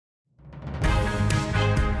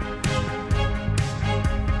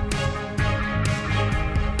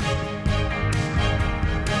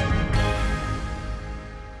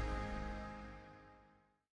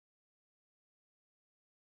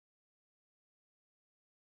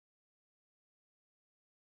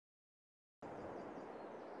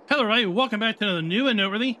Hello everybody, welcome back to another new and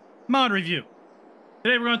noteworthy mod review.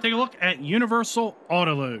 Today we're going to take a look at Universal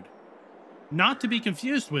Autoload. Not to be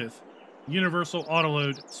confused with Universal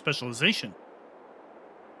Autoload Specialization.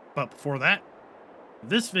 But before that,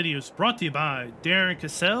 this video is brought to you by Darren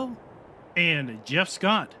Cassell and Jeff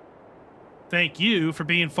Scott. Thank you for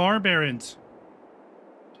being farm barons.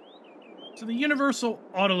 So the Universal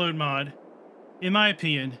Autoload mod, in my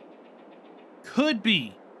opinion, could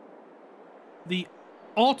be the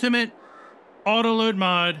ultimate autoload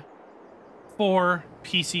mod for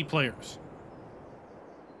PC players.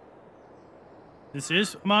 This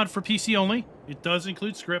is a mod for PC only. It does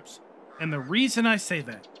include scripts. And the reason I say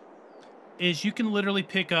that is you can literally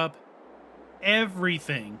pick up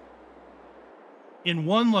everything in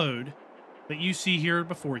one load that you see here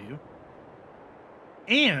before you.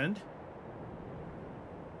 And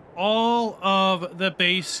all of the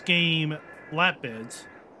base game flatbeds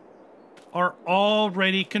are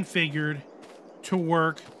already configured to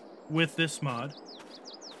work with this mod.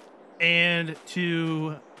 And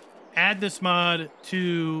to add this mod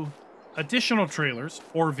to additional trailers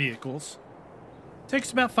or vehicles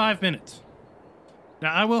takes about 5 minutes.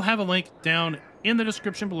 Now, I will have a link down in the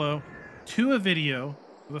description below to a video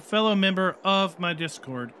of a fellow member of my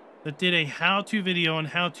Discord that did a how-to video on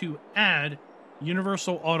how to add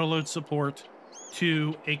Universal Autoload support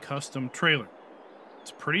to a custom trailer. It's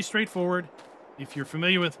pretty straightforward. If you're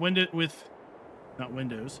familiar with not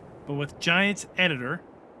Windows, but with Giants Editor,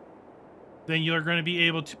 then you're going to be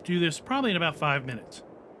able to do this probably in about 5 minutes.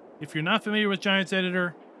 If you're not familiar with Giants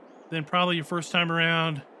Editor, then probably your first time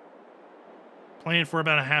around, playing for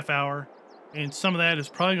about a half hour, and some of that is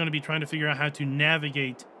probably going to be trying to figure out how to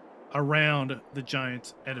navigate around the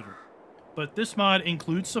Giants Editor. But this mod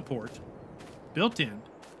includes support built in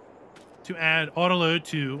to add Autoload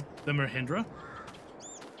to the Mahindra,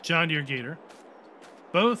 John Deere Gator,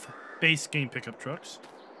 both base game pickup trucks,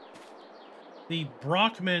 the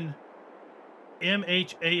Brockman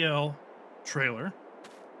MHAL trailer,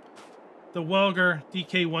 the Welger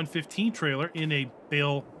DK115 trailer in a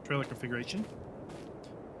bale trailer configuration,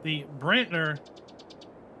 the Brantner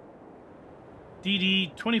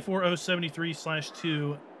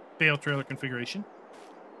DD24073/2 bale trailer configuration,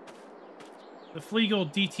 the Flegel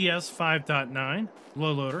DTS 5.9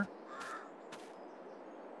 low loader,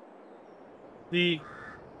 the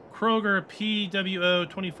Kroger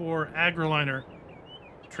PWO24 AgriLiner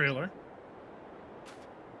trailer,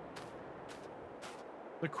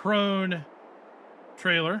 the KRONE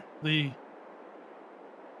trailer, the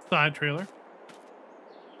side trailer.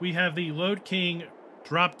 We have the Load King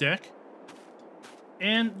drop deck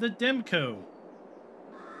and the Demco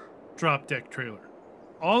drop deck trailer.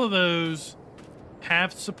 All of those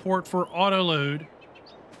have support for Autoload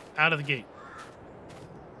out of the gate.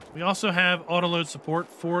 We also have Autoload support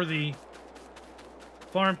for the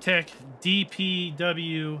FarmTech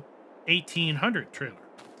DPW 1800 trailer.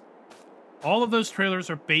 All of those trailers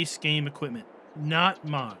are base game equipment, not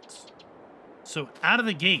mods. So out of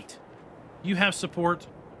the gate, you have support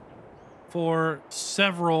for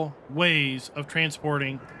several ways of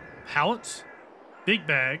transporting pallets, big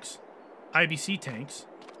bags, IBC tanks,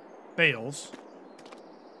 bales,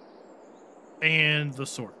 and the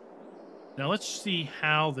sort. Now let's see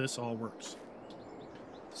how this all works.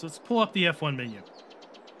 So let's pull up the F1 menu.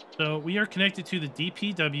 So we are connected to the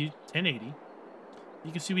DPW 1080.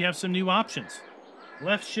 You can see we have some new options.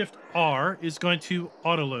 Left shift R is going to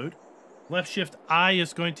autoload. Left shift I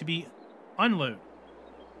is going to be unload.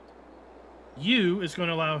 U is going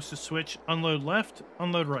to allow us to switch unload left,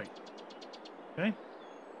 unload right. Okay.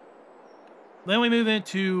 Then we move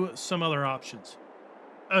into some other options.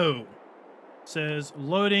 O says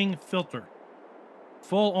loading filter,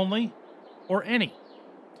 full only or any.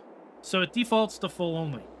 So it defaults to full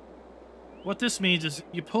only. What this means is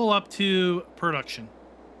you pull up to production.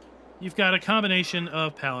 You've got a combination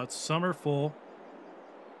of pallets. Some are full.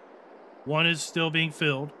 One is still being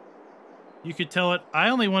filled. You could tell it, I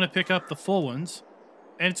only want to pick up the full ones,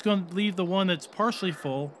 and it's going to leave the one that's partially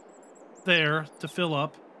full there to fill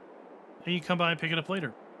up, and you come by and pick it up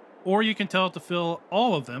later. Or you can tell it to fill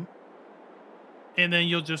all of them, and then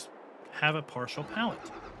you'll just have a partial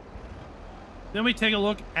pallet. Then we take a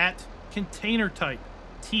look at container type,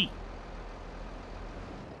 T.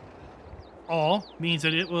 All means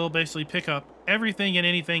that it will basically pick up everything and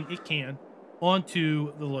anything it can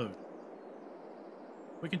onto the load.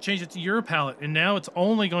 We can change it to Euro pallet, and now it's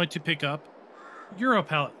only going to pick up Euro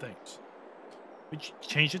pallet things. We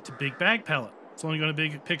change it to big bag pallet. It's only going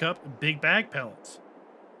to pick up big bag pallets.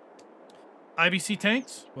 IBC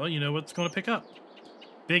tanks, well, you know what's going to pick up.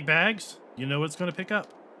 Big bags, you know what's going to pick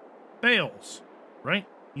up. Bales, right?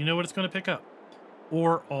 You know what it's going to pick up.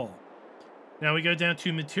 Or all. Now we go down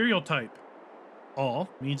to material type. All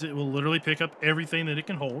means it will literally pick up everything that it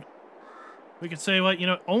can hold. We could say, well,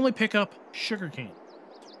 only pick up sugarcane,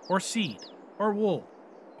 or seed, or wool,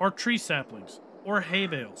 or tree saplings, or hay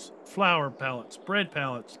bales, flour pallets, bread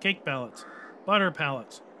pallets, cake pallets, butter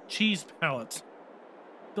pallets, cheese pallets.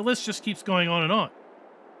 The list just keeps going on and on.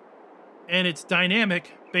 And it's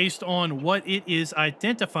dynamic based on what it is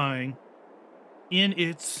identifying in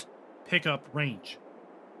its pickup range.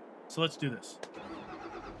 So let's do this.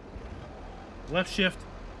 Left shift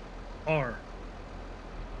R.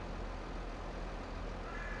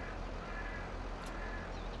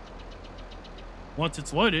 Once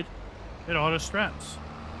it's loaded, it auto straps.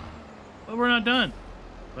 But we're not done.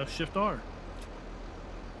 Left shift R.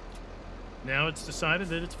 Now it's decided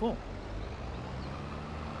that it's full.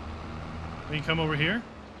 We can come over here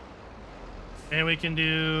and we can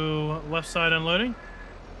do left side unloading,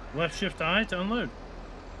 left shift I to unload.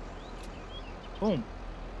 Boom.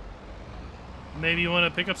 Maybe you want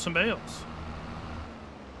to pick up some bales.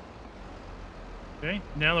 Okay,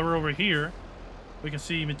 now that we're over here, we can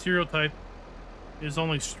see material type is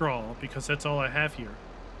only straw because that's all I have here.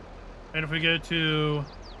 And if we go to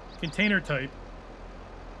container type,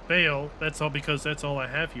 bale, that's all because that's all I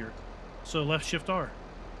have here. So left shift R.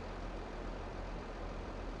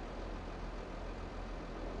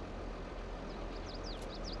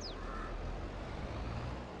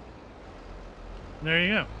 There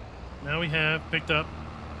you go. Now we have picked up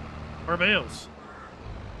our bales.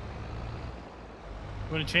 I'm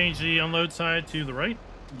going to change the unload side to the right.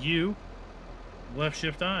 U, left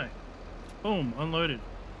shift I. Boom, unloaded.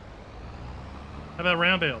 How about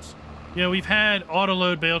round bales? We've had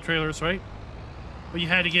Autoload bale trailers, right? But you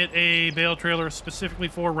had to get a bale trailer specifically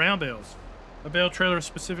for round bales. A bale trailer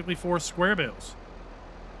specifically for square bales.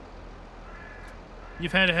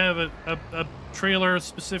 You've had to have a trailer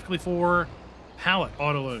specifically for pallet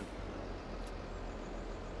autoload.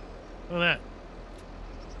 Look at that.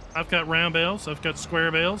 I've got round bales. I've got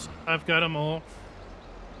square bales. I've got them all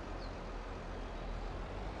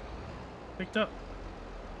picked up.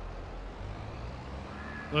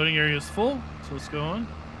 Loading area is full, so let's go on.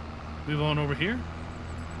 Move on over here.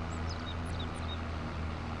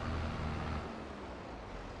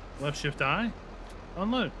 Left shift I,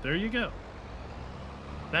 unload. There you go.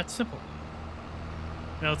 That's simple.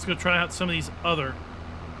 Now let's go try out some of these other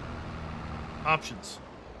options.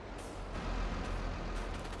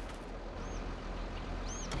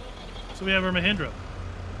 So we have our Mahindra.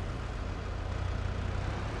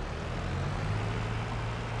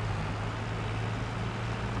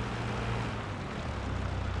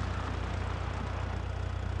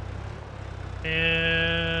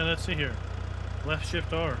 And let's see here. Left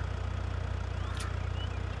shift R.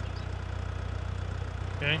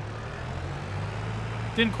 Okay.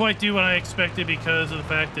 Didn't quite do what I expected because of the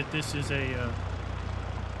fact that this is a,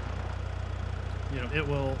 it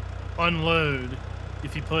will unload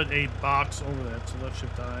if you put a box over that. So left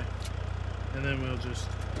shift I. And then we'll just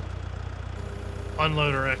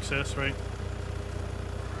unload our excess, right?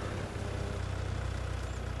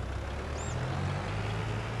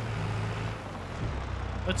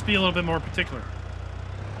 Let's be a little bit more particular.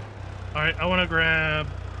 All right, I want to grab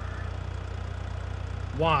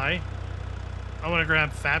Y. I want to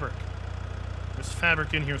grab fabric. There's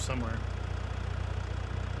fabric in here somewhere.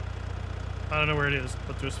 I don't know where it is,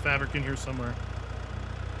 but there's fabric in here somewhere.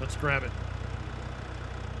 Let's grab it.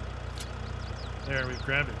 There, we've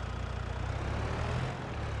grabbed it.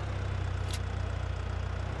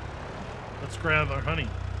 Let's grab our honey.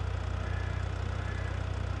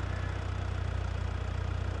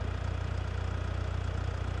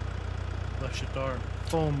 Left shift R.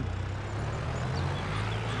 Boom.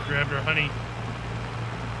 Grabbed our honey.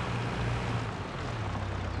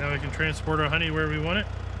 Now we can transport our honey where we want it.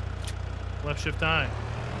 Left shift I.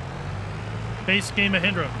 Base game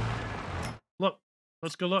Mahindra. Look.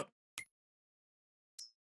 Let's go look.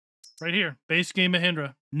 Right here. Base game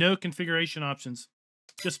Mahindra. No configuration options.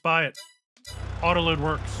 Just buy it. Autoload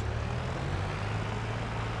works.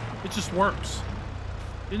 It just works.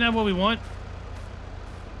 Isn't that what we want?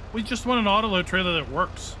 We just want an autoload trailer that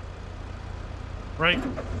works. Right?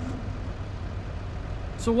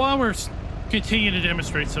 So while we're continuing to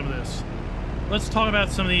demonstrate some of this, let's talk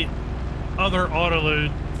about some of the other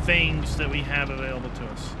autoload things that we have available to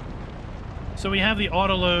us. So we have the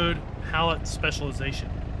Autoload pallet specialisation,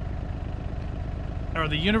 or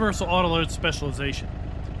the universal autoload specialisation.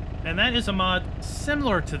 And that is a mod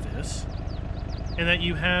similar to this, in that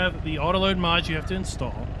you have the Autoload mods you have to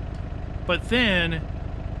install, but then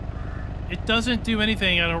it doesn't do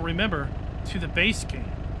anything, I don't remember, to the base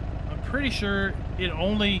game. pretty sure it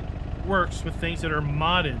only works with things that are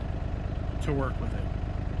modded to work with it.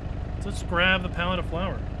 So let's grab the pallet of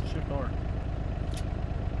flour. Shift R.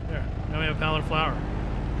 There. Now we have a pallet of flour.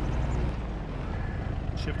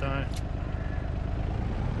 Shift I.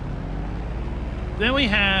 Then we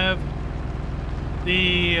have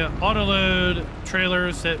the autoload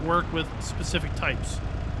trailers that work with specific types.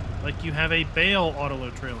 Like you have a bale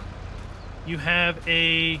autoload trailer. You have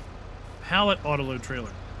a pallet autoload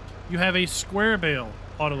trailer. You have a square bale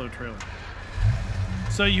autoload trailer.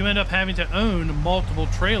 So you end up having to own multiple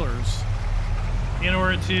trailers in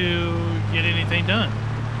order to get anything done.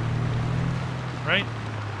 Right?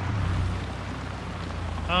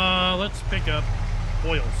 Let's pick up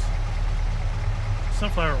oils.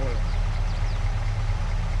 Sunflower oil.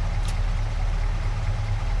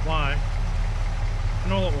 Why?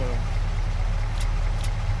 Canola oil.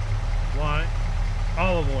 Why?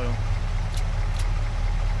 Olive oil.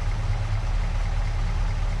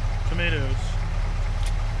 Tomatoes.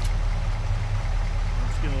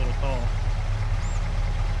 It's getting a little tall.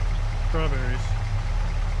 Strawberries.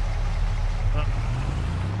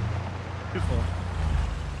 Too full.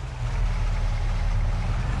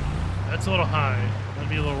 That's a little high. I'd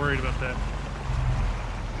be a little worried about that.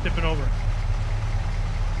 Tipping over.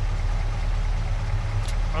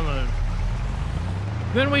 Unload.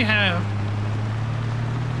 Then we have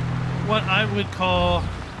what I would call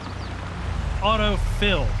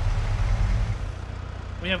autofill.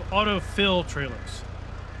 We have autofill trailers.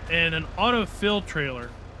 And an autofill trailer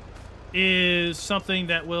is something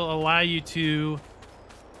that will allow you to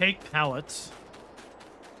take pallets,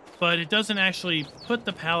 but it doesn't actually put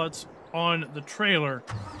the pallets on the trailer.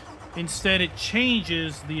 Instead, it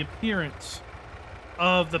changes the appearance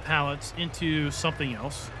of the pallets into something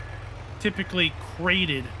else, typically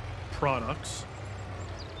crated products,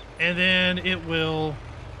 and then it will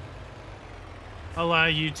allow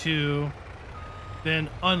you to then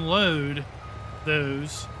unload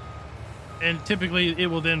those, and typically it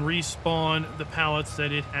will then respawn the pallets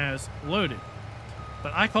that it has loaded.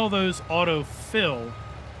 But I call those autofill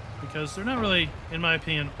because they're not really, in my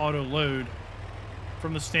opinion, auto load,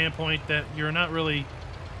 from the standpoint that you're not really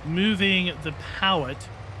moving the pallet,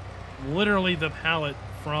 literally the pallet,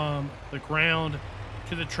 from the ground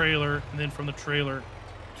to the trailer and then from the trailer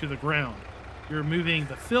to the ground. You're moving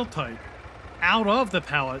the fill type out of the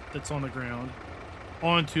pallet that's on the ground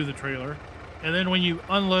onto the trailer, and then when you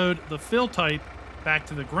unload the fill type back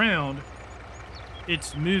to the ground,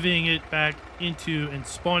 it's moving it back into and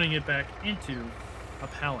spawning it back into a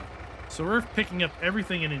pallet. So we're picking up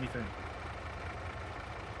everything and anything.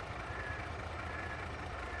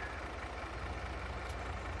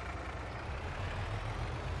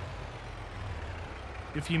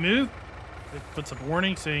 If you move, it puts up a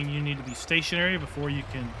warning saying you need to be stationary before you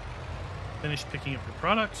can finish picking up your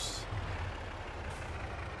products.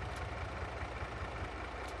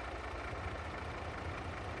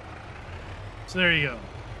 So there you go.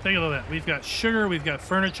 Take a look at that. We've got sugar, we've got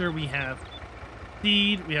furniture, we have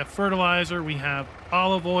seed, we have fertilizer, we have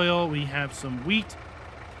olive oil, we have some wheat,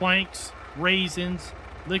 planks, raisins,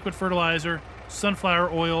 liquid fertilizer,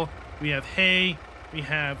 sunflower oil, we have hay, we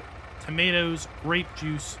have tomatoes, grape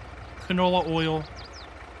juice, canola oil,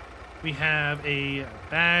 we have a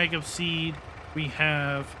bag of seed, we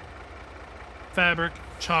have fabric,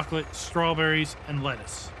 chocolate, strawberries, and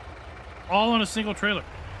lettuce. All on a single trailer.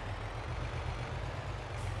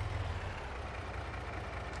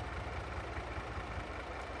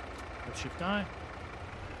 Shift I.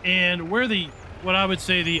 And where what I would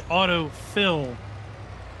say the autofill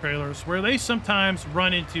trailers, where they sometimes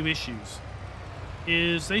run into issues,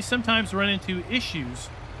 is they sometimes run into issues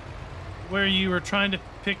where you are trying to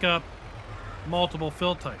pick up multiple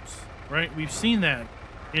fill types, right? We've seen that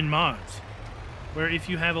in mods, where if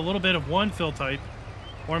you have a little bit of one fill type,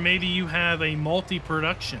 or maybe you have a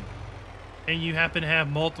multi-production, and you happen to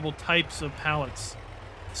have multiple types of pallets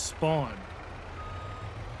spawn,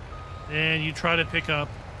 and you try to pick up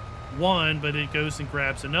one, but it goes and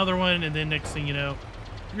grabs another one, and then next thing you know,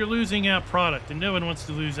 you're losing out product, and no one wants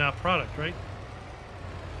to lose out product, right?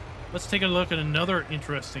 Let's take a look at another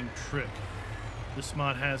interesting trick this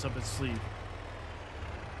mod has up its sleeve.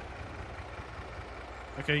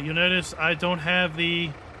 Okay, you'll notice I don't have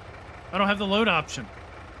the load option.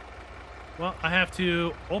 Well, I have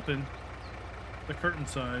to open the curtain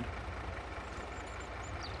side.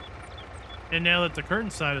 And now that the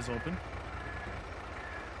curtain side is open,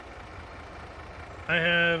 I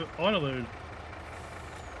have Autoload.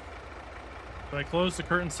 If I close the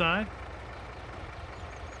curtain side,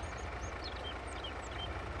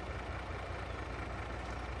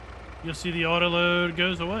 you'll see the Autoload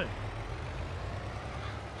goes away.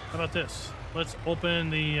 How about this? Let's open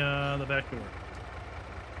the back door.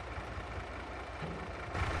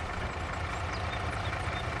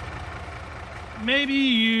 Maybe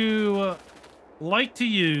you like to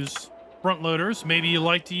use front loaders. Maybe you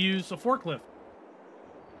like to use a forklift.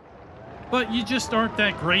 But you just aren't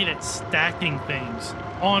that great at stacking things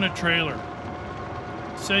on a trailer.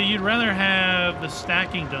 So you'd rather have the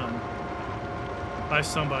stacking done by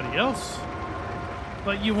somebody else.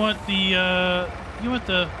 But you want the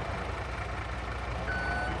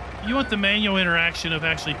manual interaction of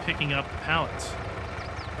actually picking up the pallets,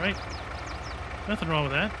 right? Nothing wrong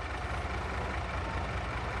with that.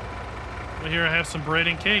 Well, here I have some bread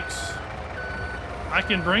and cakes. I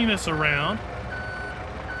can bring this around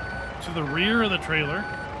to the rear of the trailer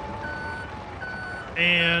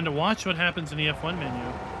and watch what happens in the F1 menu.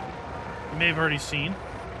 You may have already seen.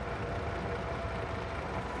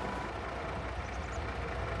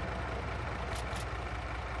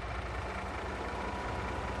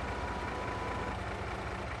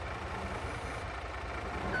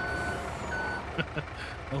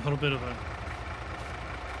 A little bit of a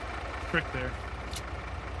trick there.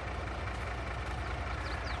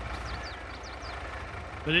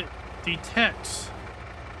 But it detects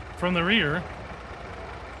from the rear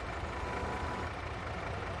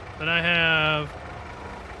that I have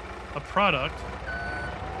a product,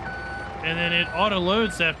 and then it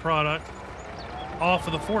auto-loads that product off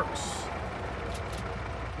of the forks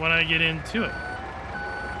when I get into it.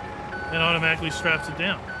 It automatically straps it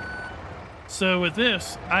down. So with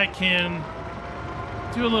this, I can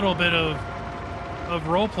do a little bit of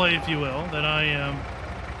role play, if you will, that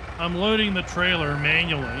I'm loading the trailer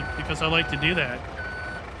manually because I like to do that,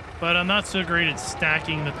 but I'm not so great at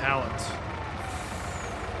stacking the pallets.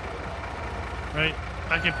 Right?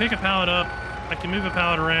 I can pick a pallet up, I can move a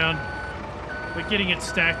pallet around, but getting it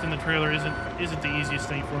stacked in the trailer isn't the easiest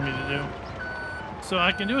thing for me to do. So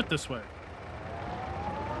I can do it this way.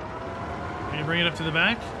 And you bring it up to the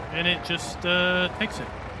back, and it just takes it.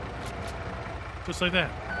 Just like that.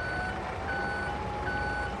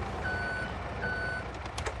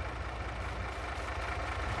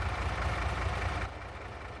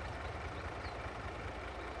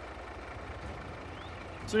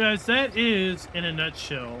 So guys, that is, in a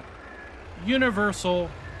nutshell, Universal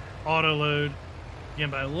Autoload, again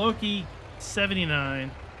by Loki79.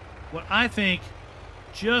 What I think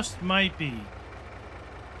just might be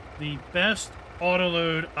the best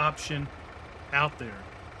autoload option out there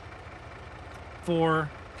for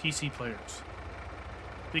PC players.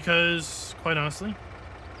 Because, quite honestly,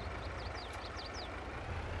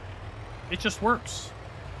 it just works.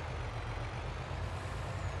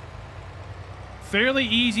 Fairly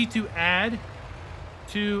easy to add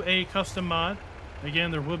to a custom mod.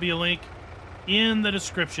 Again, there will be a link in the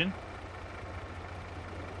description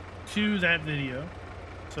to that video.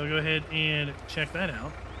 So go ahead and check that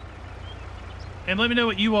out. And let me know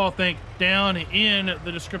what you all think down in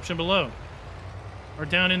the description below, or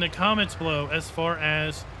down in the comments below, as far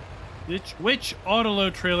as which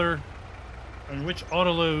Autoload trailer and which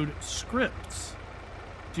Autoload scripts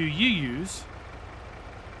do you use,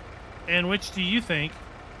 and which do you think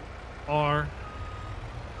are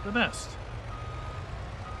the best.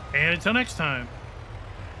 And until next time,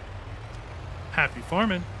 happy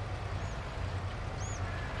farming.